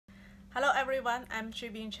everyone, I'm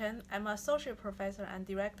Shuibing Chen. I'm Associate Professor and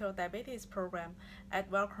Director of Diabetes Program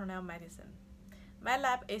at Weill Cornell Medicine. My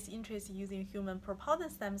lab is interested in using human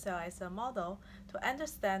pluripotent stem cell as a model to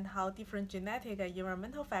understand how different genetic and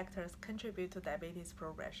environmental factors contribute to diabetes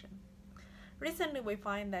progression. Recently, we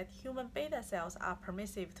find that human beta cells are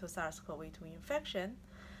permissive to SARS-CoV-2 infection,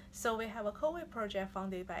 so we have a COVID project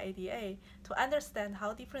funded by ADM to understand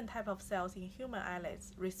how different types of cells in human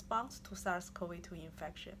islets respond to SARS-CoV-2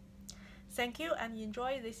 infection. Thank you and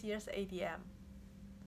enjoy this year's ADM.